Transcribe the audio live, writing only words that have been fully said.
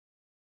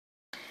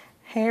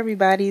Hey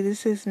everybody,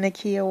 this is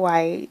Nakia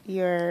White,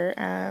 your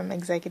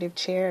Executive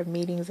Chair of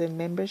Meetings and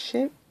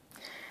Membership.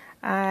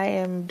 I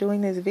am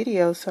doing this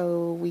video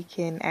so we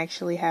can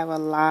actually have a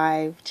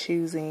live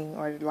choosing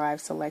or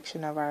live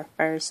selection of our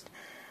first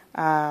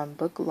national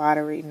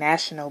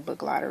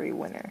book lottery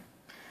winner.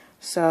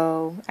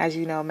 So, as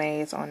you know, May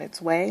is on its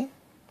way.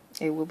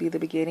 It will be the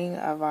beginning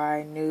of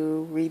our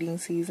new reading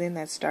season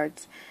that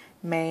starts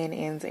May and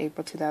ends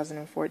April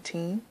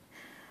 2014.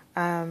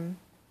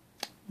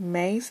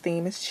 May's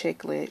theme is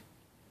chick lit,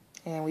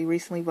 and we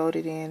recently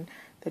voted in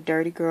The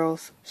Dirty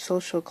Girls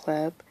Social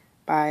Club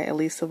by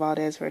Elisa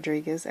Valdez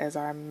Rodriguez as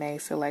our May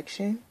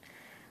selection.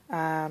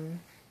 So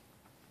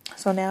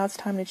now it's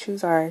time to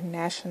choose our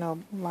national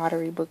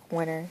lottery book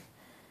winner.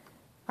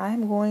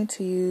 I'm going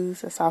to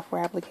use a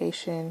software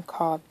application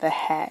called The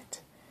Hat.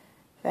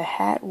 The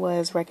Hat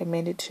was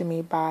recommended to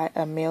me by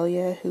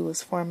Amelia, who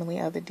was formerly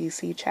of the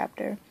DC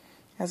chapter,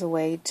 as a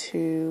way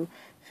to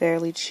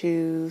fairly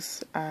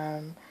choose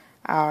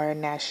our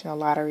national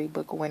lottery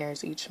book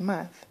winners each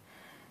month.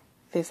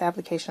 This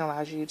application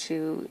allows you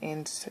to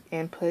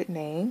input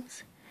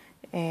names,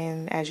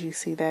 and as you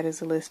see, that is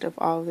a list of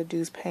all the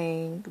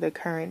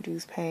current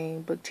dues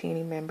paying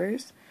BookTini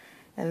members.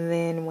 And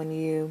then when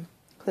you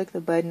click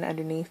the button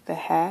underneath the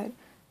hat,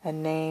 a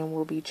name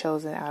will be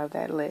chosen out of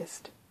that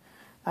list.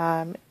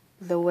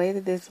 The way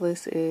that this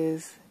list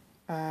is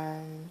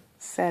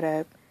set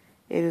up,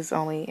 it is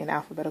only in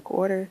alphabetical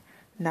order,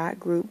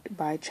 not grouped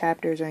by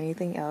chapters or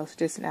anything else,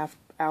 just in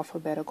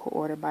alphabetical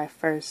order by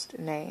first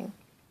name.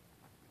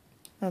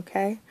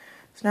 Okay,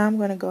 so now I'm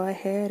going to go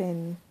ahead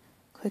and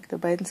click the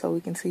button so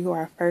we can see who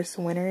our first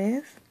winner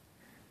is.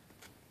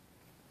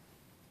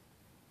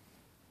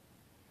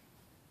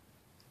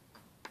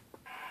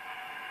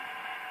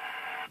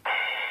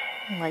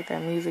 You like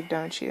that music,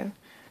 don't you?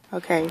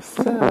 Okay,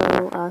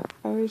 so our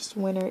first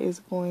winner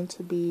is going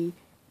to be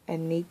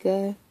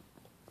Anika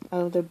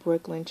of the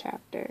Brooklyn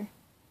chapter.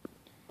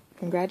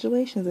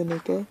 Congratulations,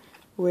 Anika.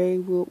 We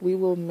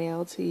will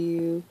mail to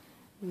you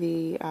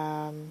the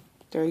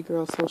Dirty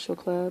Girls Social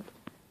Club.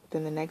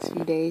 Within the next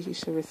few days, you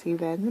should receive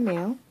that in the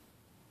mail.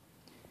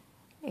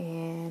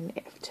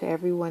 And to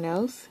everyone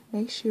else,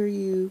 make sure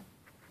you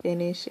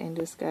finish and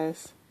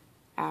discuss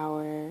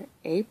our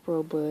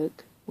April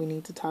book. We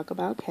need to talk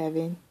about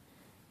Kevin,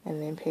 and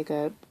then pick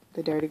up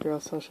the Dirty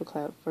Girls Social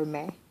Club for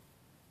May.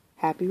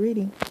 Happy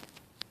reading.